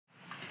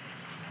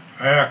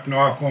ayak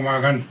no ako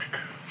magantik.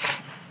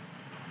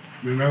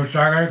 Minä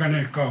usagay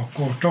kanikka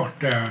ko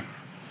tohtean.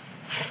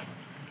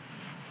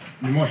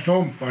 Ni mo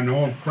sompa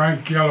no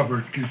Frank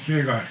Yellowbird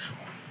kisigasu.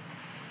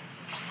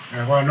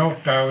 Ja vaan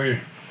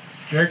ottavi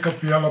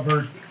Jacob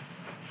Yellowbird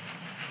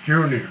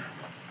Jr.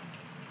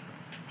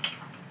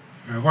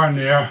 Ja vaan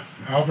ja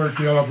Albert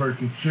Yellowbird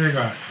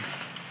kisigasu.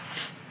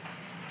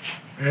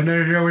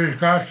 Ene hioi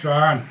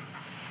kasvaan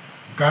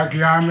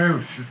kaikki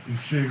aameuset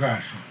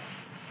kisigasu.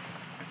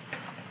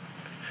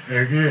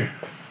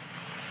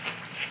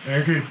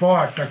 Egi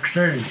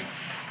poatakseen.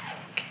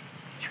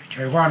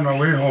 Ei vaan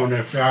ole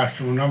ihone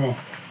päässyt namo.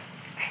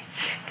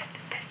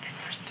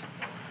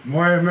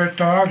 Mua ei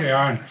mettä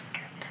akeaan.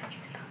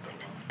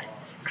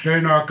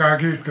 Kseen alkaa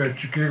kiittyä,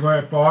 että se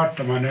kikoe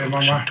poattamaan, ei mä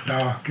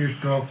mahtaa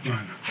kiittyä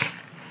okmaan.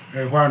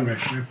 Ei vaan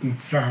mettä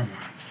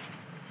saamaan.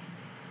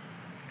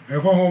 Ei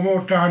kohu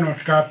muuta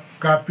anot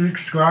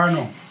kapiksi kuin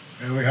anu.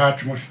 Ei voi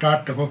haatsi mun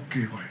startta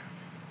kokkikoe.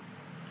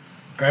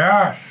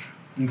 Kajas,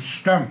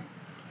 nstam.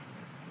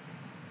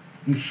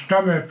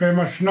 Nstam ei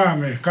peemas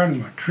naame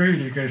kanma,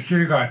 triili kei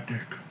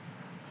sigaatteek.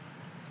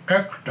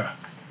 Ekta.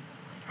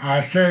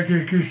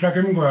 Seegi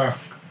kisakim koak.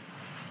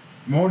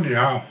 Moni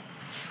hau.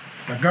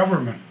 The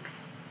government.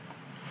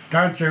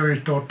 Tansevi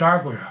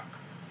totakoyak.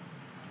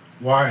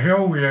 Waa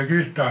heui ja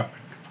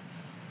kihtapit.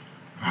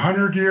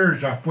 100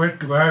 years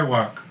apuettu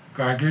kaiwak.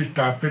 Kaa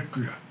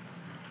kihtapitkuja.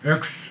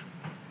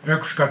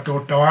 Yks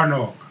katuutta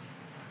anook.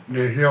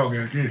 Ne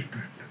hioge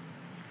kihtyet.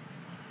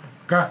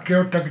 Kaikki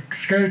ottakin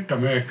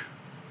skeittameek.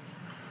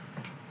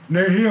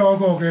 Ne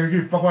hiogoge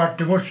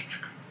kippakuatte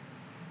kostik.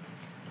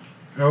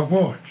 Joo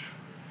kohts.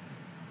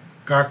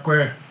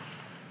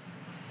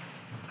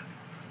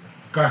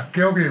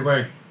 Kaikki oki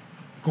vai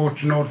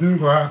kutsunut niin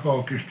kuin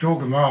hakookis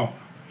tuukimaa.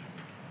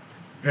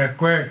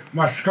 Koe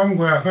maskam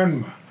koe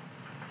kanma.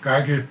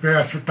 Kaikki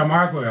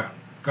päässyttämaakoja.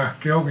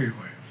 Kaikki oki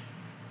vai.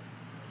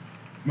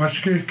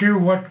 Maski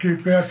kiuvatki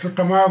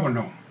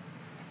päässyttämaakono.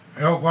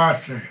 Joo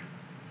kaasei.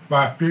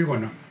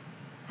 Paappiikonam.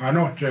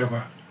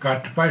 Anotseeva.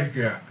 Kaatti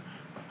paikea.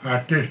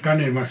 Aatti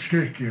tani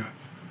maskiikia.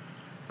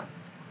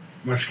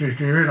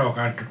 Maskiikki yno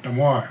kantutta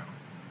mua.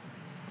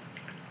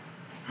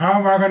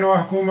 Haamaakan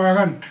ohkuumaa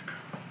kantik.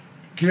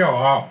 Kio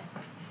hau.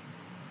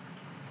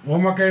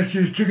 Oma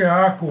keisi sige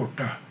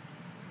akuutta.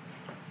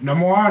 Na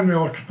moan me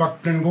oot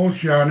pakten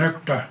kuusiaan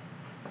ekta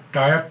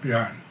tai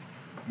appiaan.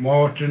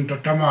 Mo ootsin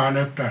tamaan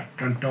ekta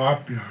tanto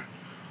appiaan.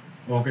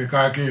 Oki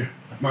kaikki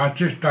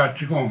maatsistaa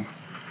tsikoma.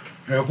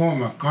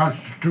 Ekoma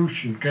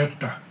Constitution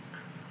ketta.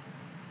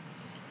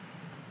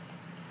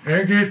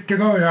 Ei kiitti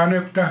koujaan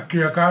ekta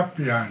kia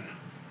kaappiaan.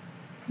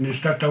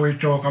 Niistä tui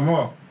tjooka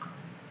mookka.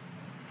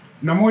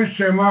 Na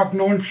muissee maak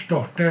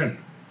nonstohteen.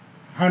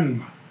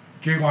 Hanma.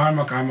 Kiiko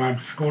hanma kaamaan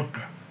skota.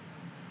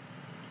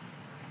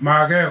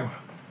 Maa kewa.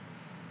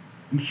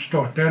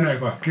 Nstohteen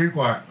eka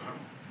kiiko aak.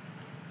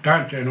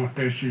 Tantseen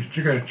ohtee siis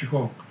tsikeetsi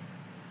kook.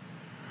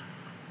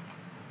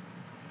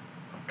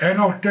 En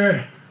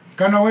ohtee.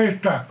 Kana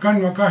oihtaa.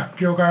 Kanva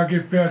kahki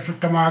jokaakin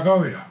päässyttämää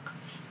kaujaak.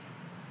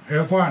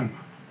 Ei kuanma.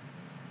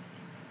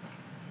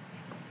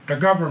 The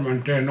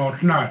government ei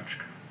noot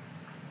naatska.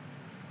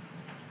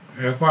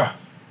 Ei kuah.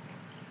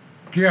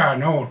 Kia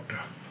noutta.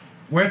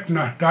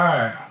 Vetna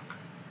taajak.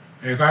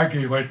 Ei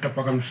kaikki voitta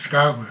pakam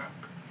skagujak.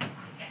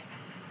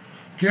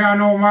 Kia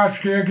no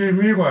maski egi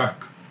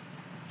migoak.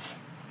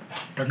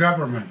 The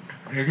government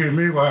egi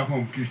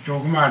migoak ki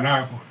chogma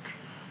naakut.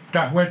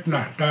 Ta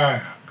vetna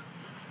taajak.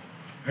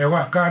 Ei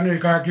wahkaani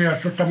kaikki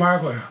asutta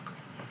maagojak.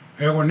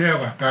 Ei kun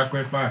nieva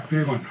kaikki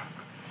paappiikonak.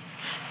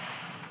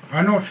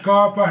 Anot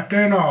skaapa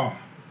tenoo.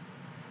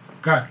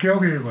 Kaikki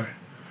ogi voi.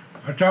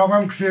 A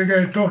chaukamksi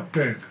ei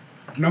tohteek.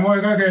 No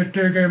moi kaikki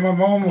tekee mä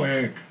momu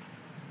eik.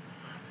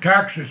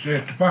 Taxes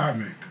et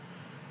pahamik.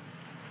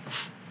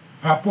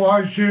 Apu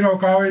ai sino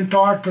kauin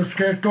taattos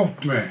kei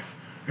toppmee.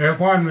 Ei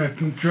kuan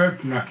met nyt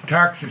syöpnä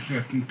taxes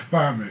et nyt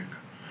pahamik.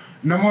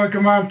 No moike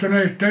maamtan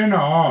ei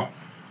tenaa.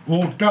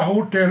 Uutta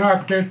huutteen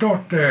aktei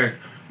tohteek.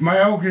 Mä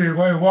jouki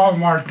voi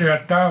Walmartia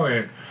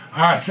taueek.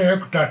 Se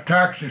yktä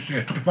taxes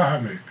et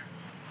pahamik.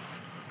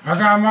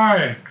 Aga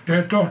maek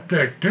te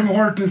tohteek. Tim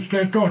Hortons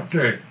te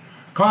tohteek.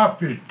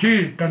 Kaappi,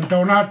 tiitan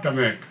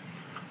taunattamek.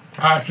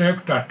 Se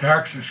yktä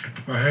taxes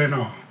et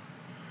pahenoa.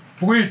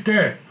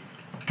 Puite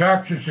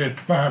taxes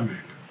et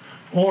pahamik.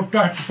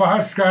 Uutta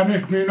pahaskaan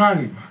et niin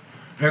anma.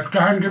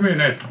 Ekta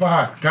hankimin et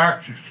pahak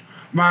taxes.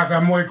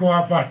 Maaga moi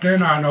kuapa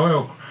tenaan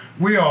ojuk.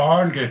 Vio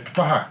onket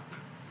pahak.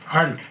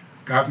 Anke.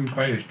 Kaapin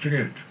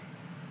pahitsiket.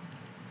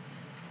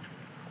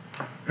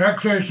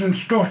 Ekseisen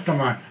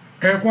stohtaman.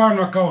 Ei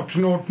kuanna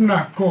kautsunut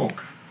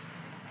nakkook.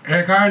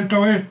 Eikä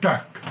anto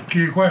ehtäk.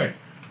 Kiikoe.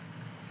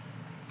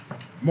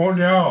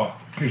 Moni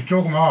ao.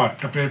 Kihtsukma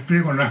aatta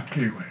peippiiko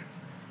nakkiikoe.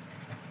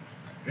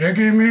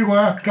 Egi miiko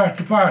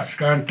ähtäähti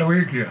paska anto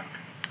ikiak.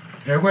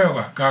 Ei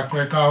kueva kakko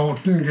ei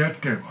kauhutin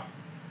ketteeko.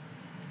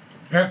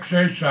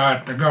 Ekseissa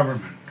aatta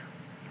government.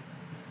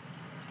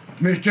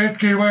 Mistä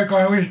etki voi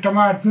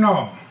kauhihtamaan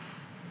no.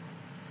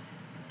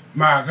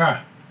 Maaga.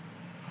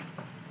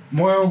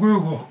 Moi on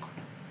kuikuuk.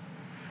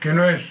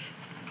 Kenoes.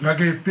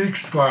 Nagi big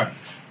squad.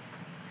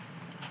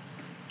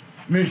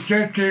 Mi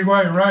chetki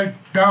way right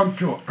down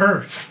to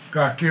earth.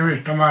 Ka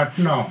kiwi tamat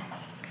no.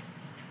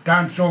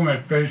 Dan so me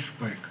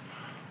Facebook.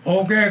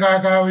 Oge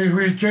gagawi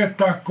hui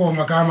chetak ko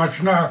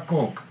makamasna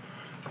kok.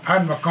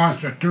 And my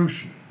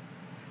constitution.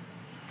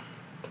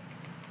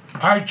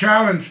 I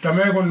challenge the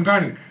Megun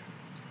Gang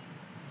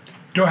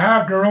to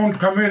have their own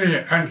committee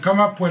and come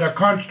up with a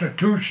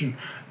constitution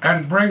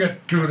and bring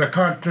it to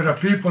the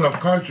people of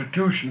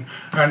Constitution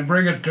and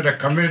bring it to the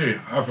committee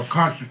of a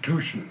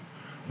constitution,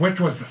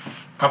 which was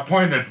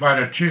appointed by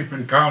the chief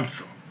and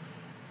council.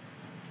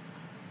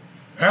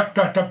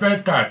 Ekta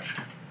tapetat.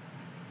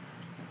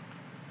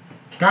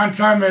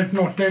 Tansamet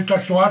no teta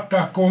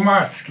suata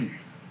komaski.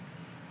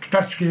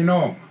 Ktaski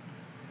nom.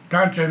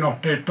 Tanse no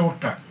te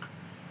totak.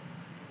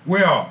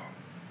 We are.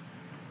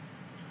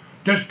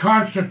 This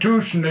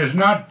constitution is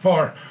not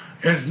for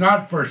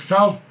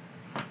self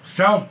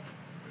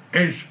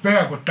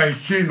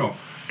taisino.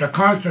 The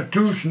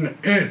constitution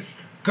is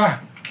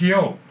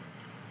kahkio.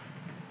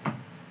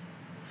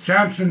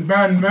 Samson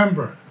band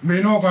member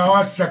minoga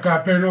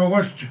wasaka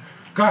penogost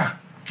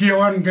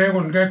kahkio an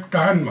gegun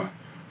gektahanma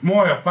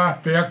moya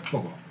pape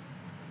ekpogo.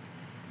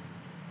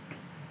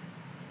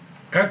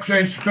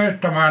 Exe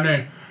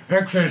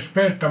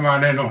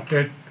spetamane no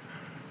te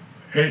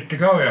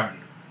etikaoyan.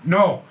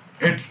 No.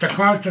 It's the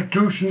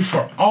constitution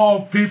for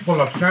all people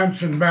of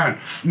Samson Band,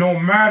 no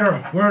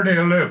matter where they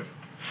live.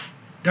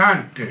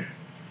 Dante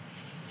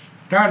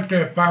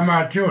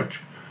Pamatiut.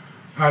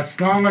 As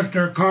long as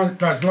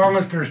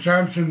they're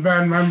Samson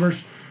Band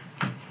members,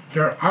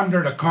 they're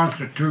under the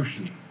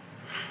Constitution.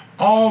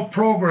 All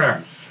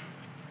programs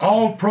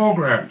of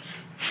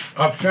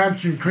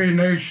Samson Cree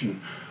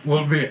Nation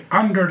will be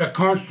under the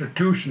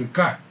Constitution.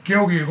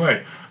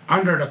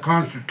 Under the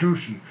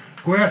Constitution.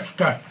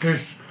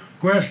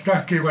 Where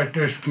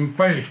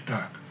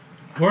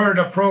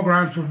the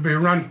programs would be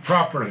run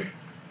properly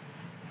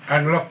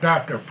and looked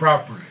after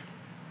properly.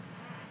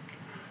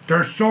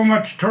 There's so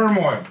much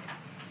turmoil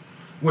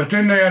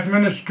within the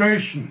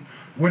administration,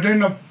 within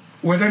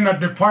the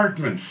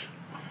departments.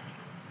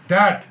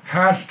 That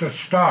has to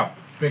stop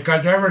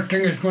because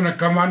everything is going to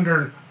come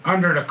under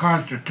the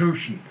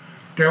Constitution.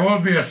 There will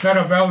be a set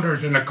of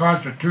elders in the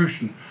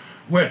Constitution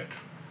with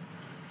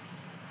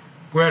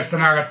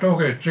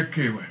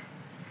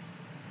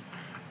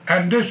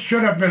and this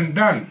should have been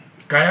done.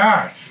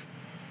 Kayas.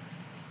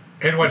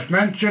 It was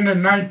mentioned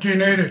in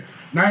 1980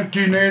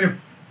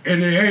 in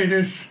the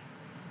 80s.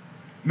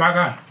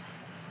 Maga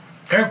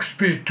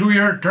XP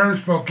 2-year terms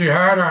for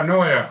Kihara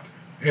Noya.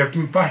 If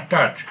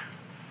Mpatat.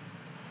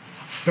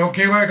 So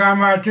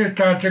Kiwagamati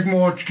Tatik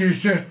Mochki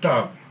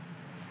Sita.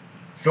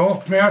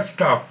 So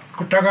Mesta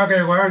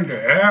Kutagage Wanga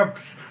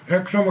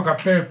Exomaka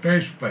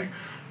Pace Pay.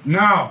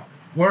 Now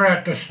we're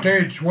at the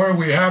stage where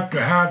we have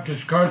to have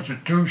this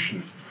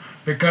constitution.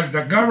 Because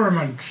the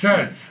government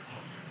says,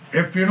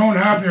 if you don't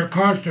have your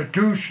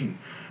constitution,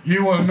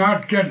 you will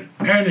not get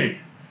any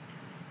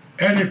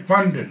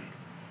funding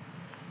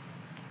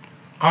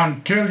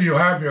until you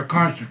have your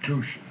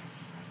constitution.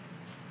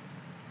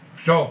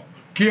 So,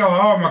 kia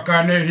hao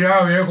makane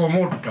hiao ego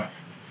mutta,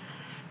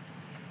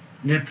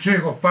 ni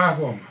psiho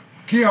pahoma.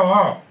 Kia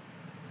hao,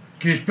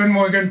 ki spin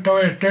moigen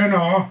toe tena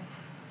hao,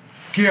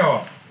 kia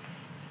hao.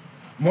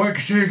 Moik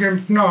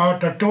siigem tna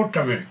ta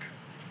totamek.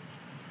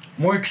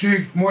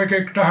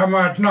 Moikek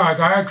tahamaat na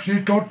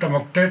kaeksi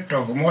tottamak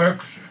tettoku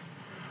moiksi.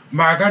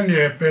 Mä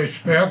kannie peis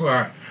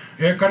peakuaan.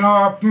 Eikä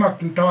na apmak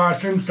tawa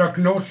simsak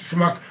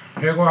nossmak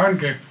ego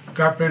hanke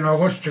kapeno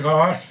kostika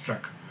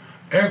vassak.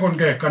 Eikun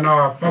kehka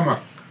na appamak.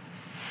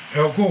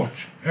 Ego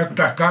kuuts.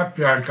 Ekta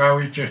kappiaan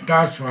kauitse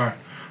taas vaan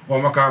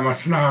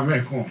omakaamas naha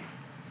mehkuun.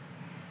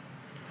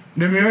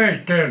 Nimi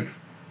veitteen.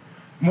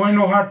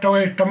 Moinu hatta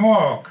veittä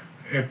moak.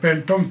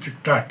 Epen tomtsik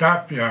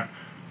tahtaappiaan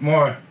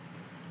moi.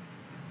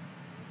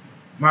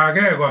 Mä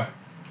keego.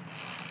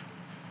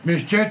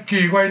 Mis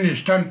jetki koini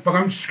stand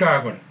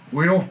pakamskaagon.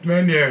 Ujuht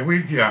menee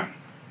huikiaan.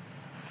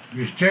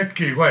 Mis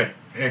jetki koi.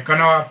 Eikä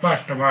naa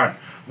pahtamaan.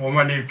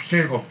 Oma nii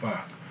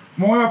psikopaa.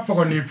 Mua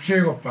appako nii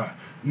psikopaa.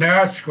 Ne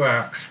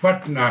askoa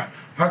spatnaa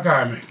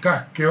hakaame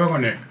kahki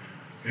ogonek.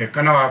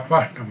 Eikä naa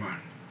pahtamaan.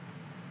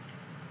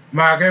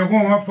 Mä keego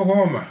kuuma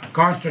appako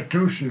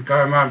Constitution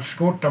kai mä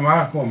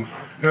skuuttamaa kuuma.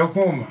 Eo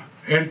kuuma.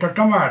 Entä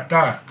tämä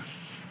taak.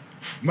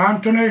 Mä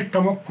am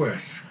tuneihta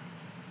mukkuessa.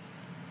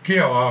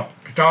 Kiaa,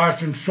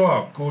 kitaasim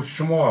suok,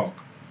 kuussa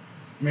muok.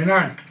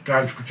 Minä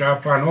tansku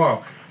chapaan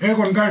muok.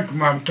 Eikon kanku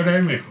mamta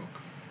neimikuk.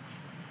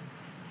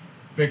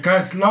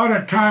 Because a lot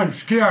of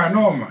times kia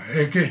noma,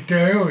 ei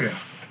kihtiä juja.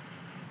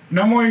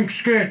 Namoin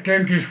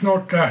skeetten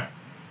kisnota,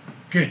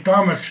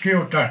 kihtaamas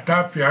skiuta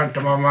tapia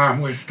antamaan maa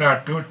muistaa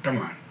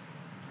tuuttamaan.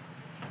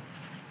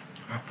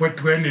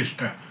 Apuet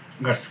venistä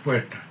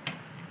ngaspueta.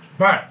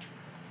 But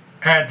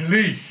at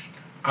least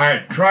I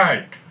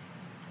tried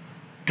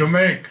to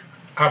make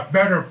a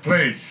better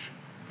place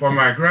for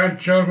my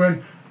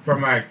grandchildren, for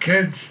my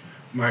kids,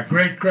 my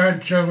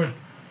great-grandchildren,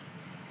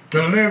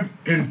 to live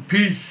in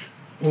peace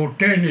in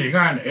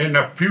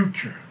the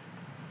future.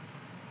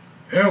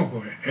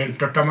 Euko, en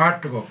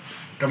tamatko,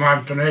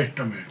 tamanto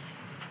nehtämään.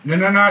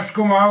 Nenä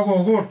naskuma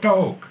auko kuutta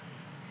hok.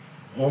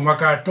 Oma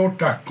kai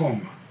tuttaa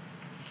koma.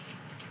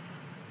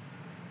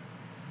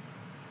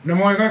 No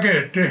moi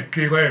kake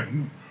tehki koe.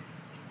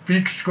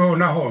 Piksko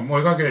naho,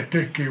 moi kake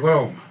tehki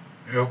kooma.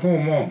 Ei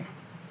kuun mooma.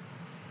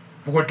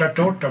 Puhuta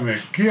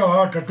tuttameen, kia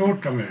aata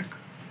tuttameen.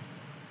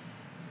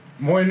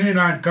 Moi niin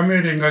aina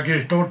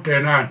kameringaki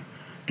tutteen aina.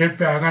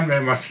 Teppää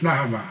kanveemassa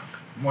nähmään.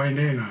 Moi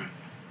niin aina.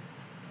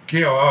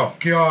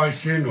 Kia ai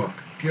sinua,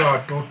 kia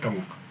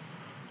tuttamuk.